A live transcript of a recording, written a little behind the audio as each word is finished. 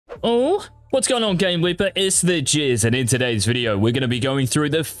Oh, what's going on, GameLeap? It's the Jizz, and in today's video, we're going to be going through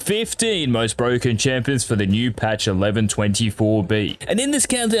the 15 most broken champions for the new patch 11.24b. And in this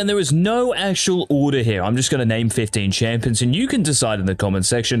countdown, there is no actual order here. I'm just going to name 15 champions, and you can decide in the comment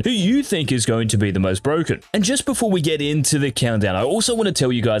section who you think is going to be the most broken. And just before we get into the countdown, I also want to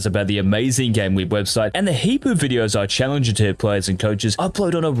tell you guys about the amazing GameLeap website and the heap of videos our challenger tier players and coaches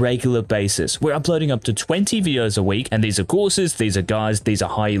upload on a regular basis. We're uploading up to 20 videos a week, and these are courses, these are guides, these are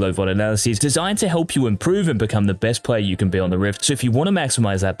high elo VOD analyses designed to help you improve and become the best player you can be on the Rift. So if you want to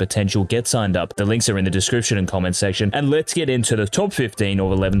maximize that potential, get signed up. The links are in the description and comment section, and let's get into the top 15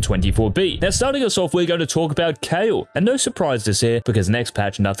 of 11.24b. Now, starting us off, we're going to talk about Kayle, and no surprises here because next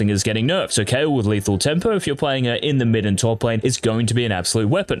patch nothing is getting nerfed. So Kayle with lethal tempo, if you're playing her in the mid and top lane, is going to be an absolute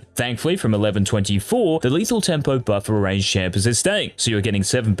weapon. Thankfully, from 11.24, the lethal tempo buff for ranged champions is staying, so you're getting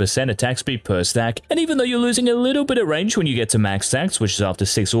 7% attack speed per stack, and even though you're losing a little bit of range when you get to max stacks, which is after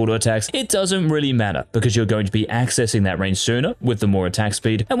 6 auto attacks, it doesn't really matter because you're going to be accessing that range sooner with the more attack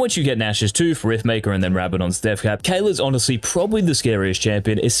speed. And once you get Nash's Tooth, Riftmaker, and then Rabadon's Death Cap, Kayle is honestly probably the scariest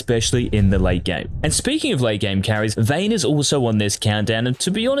champion, especially in the late game. And speaking of late game carries, Vayne is also on this countdown, and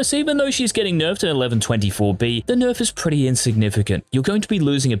to be honest, even though she's getting nerfed in 11.24b, the nerf is pretty insignificant. You're going to be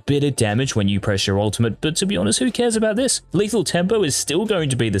losing a bit of damage when you press your ultimate, but to be honest, who cares about this? Lethal tempo is still going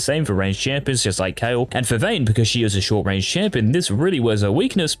to be the same for ranged champions, just like Kayle, and for Vayne, because she is a short range champion, this really was her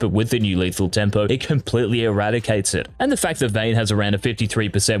weakness, but with the new lethal tempo, it completely eradicates it. And the fact that Vayne has around a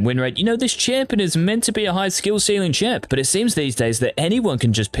 53% win rate, you know, this champion is meant to be a high skill ceiling champ, but it seems these days that anyone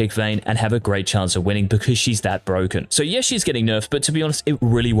can just pick Vayne and have a great chance of winning because she's that broken. So yes, she's getting nerfed, but to be honest, it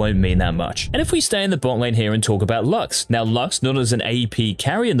really won't mean that much. And if we stay in the bot lane here and talk about Lux, now Lux not as an AP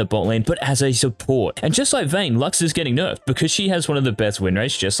carry in the bot lane, but as a support. And just like Vayne, Lux is getting nerfed because she has one of the best win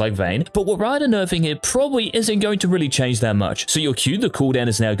rates, just like Vayne, but what Ryder nerfing here probably isn't going to really change that much. So your Q, the cooldown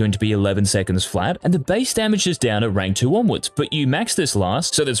is now going to be 11 seconds flat, and the base damage is down at rank 2 onwards, but you max this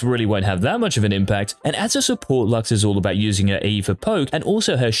last, so this really won't have that much of an impact. And as a support, Lux is all about using her E for poke and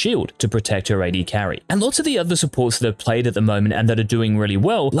also her shield to protect her AD carry. And lots of the other supports that are played at the moment and that are doing really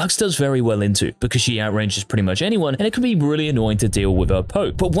well, Lux does very well into because she outranges pretty much anyone, and it can be really annoying to deal with her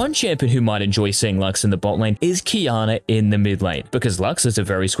poke. But one champion who might enjoy seeing Lux in the bot lane is Qiyana in the mid lane, because Lux is a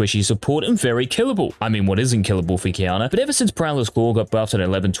very squishy support and very killable. I mean, what isn't killable for Qiyana? But ever since Prowler's Claw got buffed at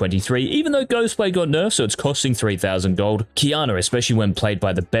 11.23, even though Ghostplay got nerfed, so it's costing 3,000 gold, Qiyana, especially when played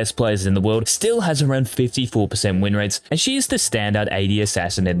by the best players in the world, still has around 54% win rates, and she is the standout AD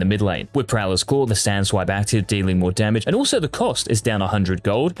assassin in the mid lane. With Prowler's Claw, the stand swipe active, dealing more damage, and also the cost is down 100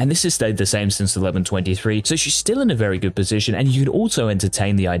 gold, and this has stayed the same since 11.23, so she's still in a very good position, and you can also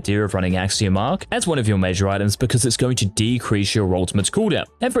entertain the idea of running Axiom Arc as one of your major items because it's going to decrease your ultimate's cooldown.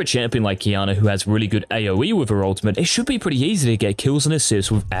 And for a champion like Qiyana who has really good AoE with her ultimate, it should be pretty easy to get kills and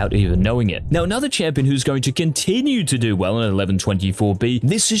assists without even knowing it. Now, another champion who's going to continue to do well in 11.24b,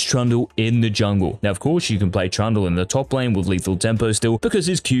 this is Trundle in the jungle. Now, of course, you can play Trundle in the top lane with lethal tempo still because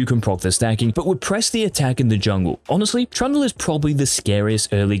his Q can proc the stacking, but would press the attack in the jungle. Honestly, Trundle is probably the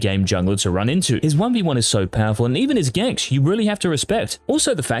scariest early game jungler to run into. His 1v1 is so powerful, and even his ganks you really have to respect.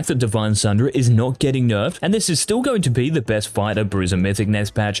 Also, the fact that Divine Sundra is not getting nerfed, and this is still going to be the best fighter Bruiser Mythic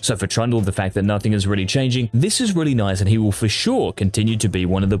next patch. So for Trundle, the fact that nothing is really changing, this is really nice, and he will for sure continue to be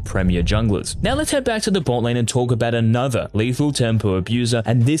one of the premier junglers. Now let's head back to the bot lane and talk about another lethal tempo abuser,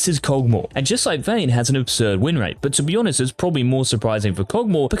 and this is Kog'Maw. And just like Vayne, has an absurd win rate, but to be honest, it's probably more surprising for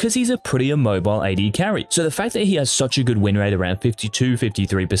Kog'Maw because he's a pretty immobile AD carry. So the fact that he has such a good win rate around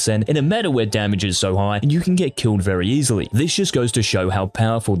 52-53% in a meta where damage is so high and you can get killed very easily, this just goes to show how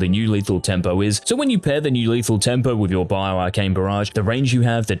powerful the new lethal tempo is. So when you pair the new lethal tempo with your Bio Arcane Barrage, the range you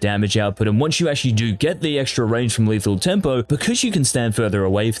have, the damage output, and once you actually do get the extra range from lethal tempo, because you can stand further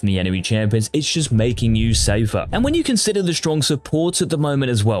away from the enemy champions, it's just making you safer. And when you consider the strong supports at the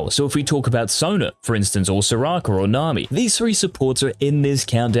moment as well, so if we talk about Sona, for instance, or Soraka or Nami, these three supports are in this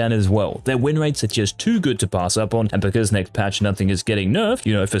countdown as well. Their win rates are just too good to pass up on, and because next patch nothing is getting nerfed,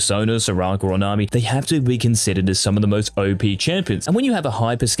 you know, for Sona, Soraka, or Nami, they have to be considered as some of the most OP champions. And when you have a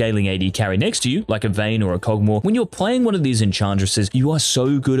hyper-scaling AD carry next to you, like a Vayne or a Kog'Maw, when you're playing one of these Enchantresses, you are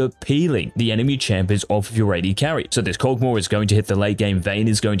so good at peeling the enemy champions off of your AD carry. So this Kog'Maw is going to hit the late game, Vayne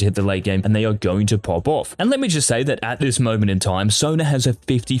is going to hit the late game, and they are going to pop off. And let me just say that at this moment in time, Sona has a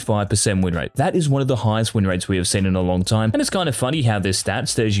 55% win rate. That is one of the highest win rates we have seen in a long time, and it's kind of funny how this stat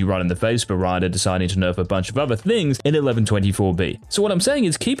stares you right in the face for Ryder deciding to nerf a bunch of other things in 11.24b. So what I'm saying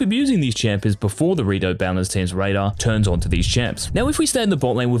is keep abusing these champions before the Redo Balance team's radar turns onto these champs. Now, if we stay in the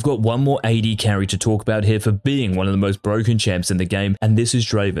bot lane, we've got one more AD carry to talk about here for being one of the most broken champs in the game, and this is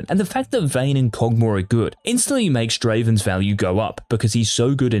Draven. And the fact that Vayne and Kog'Maw are good instantly makes Draven's value go up because he's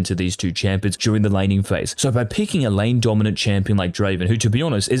so good into these two champions during the laning phase. So by picking a lane dominant champion like Draven, who to be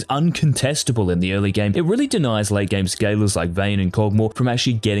honest is uncontestable in the early game, it really denies late game scalers like Vayne and Kog'Maw from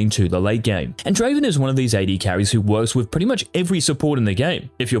actually getting to the late game. And Draven is one of these AD carries who works with pretty much every support in the game.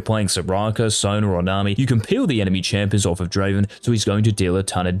 If you're playing Soraka, Sona, or Nami, you can peel the enemy champions off of Draven, so he's going to deal a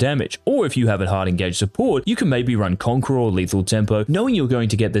ton of damage. Or if you have a hard engaged support, you can maybe run Conqueror or Lethal Tempo, knowing you're going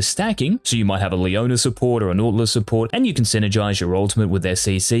to get the stacking, so you might have a Leona support or a Nautilus support, and you can synergize your ultimate with their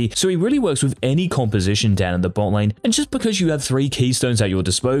CC, so he really works with any composition down in the bot lane. And just because you have 3 keystones at your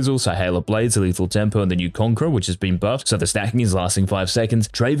disposal, so Hail of Blades, a Lethal Tempo, and the new Conqueror, which has been buffed, so the stacking is lasting 5 seconds,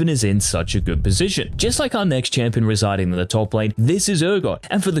 Draven is in such a good position. Just like our next champion residing in the top lane, this is Urgot.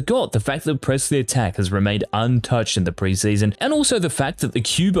 And for the God, the fact that Press the Attack has remained untouched in the preseason, and also the fact that the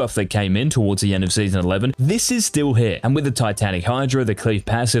Q buff that came in towards the end of Season 11, this is still here. And with the Titanic Hydra, the Cleave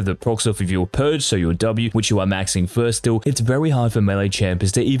passive that procs off of your Purge, so your W, which you are maxing first still, it's very hard for melee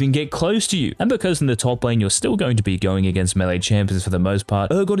champions to even get close to you. And because in the top lane, you're still going to be going against melee champions for the most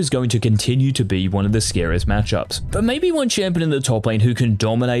part, Urgot is going to continue to be one of the scariest matchups. But maybe one champion in the top lane who can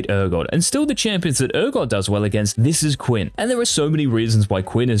dominate Urgot, and still the champions that Urgot does well against, this is Quinn. And there are so many reasons why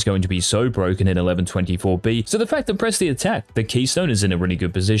Quinn is going to be so broken in 1124B. So the fact that Press the Attack, the keystone is in a really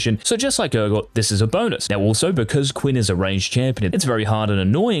good position. So just like Urgot, this is a bonus. Now also, because Quinn is a ranged champion, it's very hard and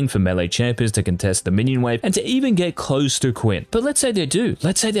annoying for melee champions to contest the minion wave and to even get close to Quinn. But let's say they do.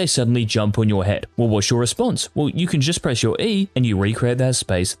 Let's say they suddenly jump on your head. Well, what's your response? Well, you can just press your E and you recreate that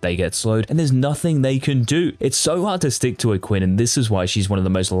space, they get slowed, and there's nothing they can do. It's so hard to stick to a Quinn, and this is why she's one of the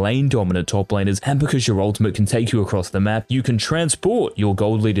most lane dominant top laners. And because your ultimate can take you across the map, you can transport your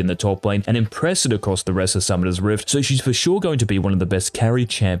gold lead in the top lane and impress it across the rest of Summoner's Rift. So she's for sure going to be one of the best carry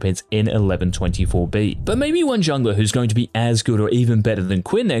champions in 1124B. But maybe one jungler who's going to be as good or even better than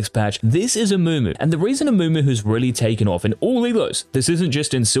Quinn next patch, this is Amumu. And the reason Amumu has really taken off in all elos, this isn't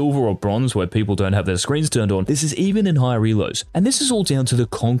just in silver or bronze where people don't have their screens turned on, this is even in higher elos. And this is all down to the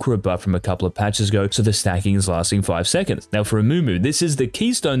Conqueror buff from a couple of patches ago, so the stacking is lasting 5 seconds. Now for Amumu, this is the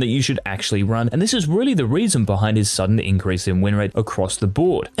keystone that you should actually run, and this is really the reason behind his sudden increase in win rate across the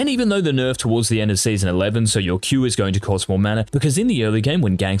board. And even though the nerf towards the end of Season 11, so your Q is going to cost more mana, because in the early game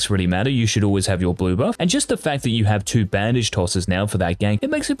when ganks really matter, you should always have your blue buff, and just the fact that you have 2 bandage tosses now for that gank, it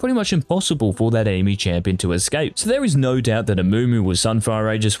makes it pretty much impossible for that enemy champion to escape. So there is no doubt that Amumu with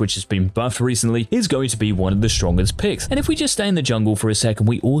Sunfire Aegis, which has been buffed recently, is going to be one of the strongest picks. And if we just stay in the jungle for a second,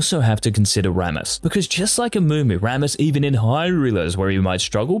 we also have to consider Rammus, because just like Amumu, Rammus, even in high reloads where he might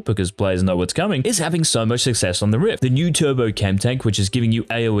struggle because players know what's coming, is having so much success on the Rift. The new Turbo Chem Tank, which is giving you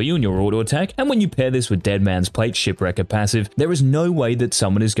AoE on your auto attack, and when you pair this with Dead Man's Plate Shipwrecker passive, there is no way that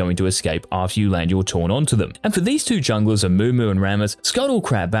someone is going to escape after you land your taunt onto them. And for these two junglers, Amumu and Rammus, Scuttle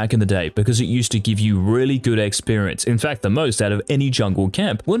Crab back in the day because it used to give you really good experience, in fact the most out of any jungle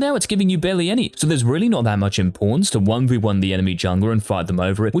camp, well now it's giving you barely any, so there's really not that much importance to 1v1 the enemy jungler and fight them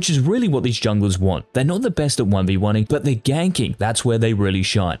over it, which is really what these junglers want. They're not the best at 1v1ing, but they're ganking, that's where they really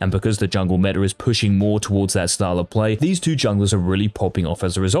shine, and because the jungle meta is pushing more towards that style of play, these two junglers are really popping off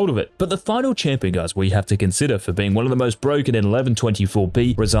as a result of it. But the final champion, guys, we have to consider for being one of the most broken in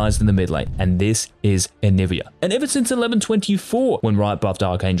 1124B resides in the mid lane, and this is Anivia. And ever since 1124, when Riot buffed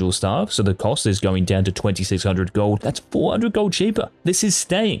Archangel Staff, so the cost is going down to 2600 gold, that's 400 gold cheaper. This is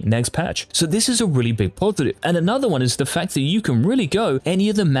staying next patch. So this is a really big positive. And another one is the fact that you can really go any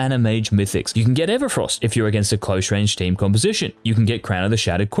of the Mana Mage mythics. You can get Everfrost if you're against a close range team composition. You can get Crown of the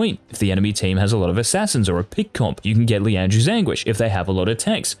Shattered Queen if the enemy team has a lot of assassins or a pick comp. You can get Liandry's Anguish if they have a lot of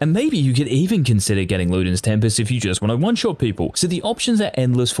tanks. And maybe you could even consider getting Luden's Tempest if you just want to one-shot people. So the options are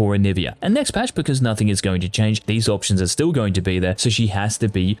endless for Anivia. And next patch, because nothing is going to change, these options are still going to be there, so she has to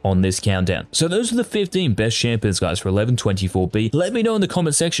be on this countdown. So those are the 15 best champions, guys, for 1124B. Let me know in the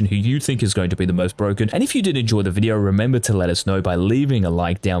comment section who you think is going to be the most broken. And if you did enjoy the video, remember to let us know by leaving a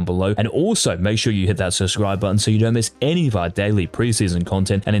like down below. And also make sure you hit that subscribe button so you don't miss any of our daily preseason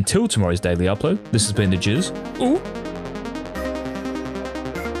content. And until tomorrow's daily upload, this has been the Jizz. Ooh.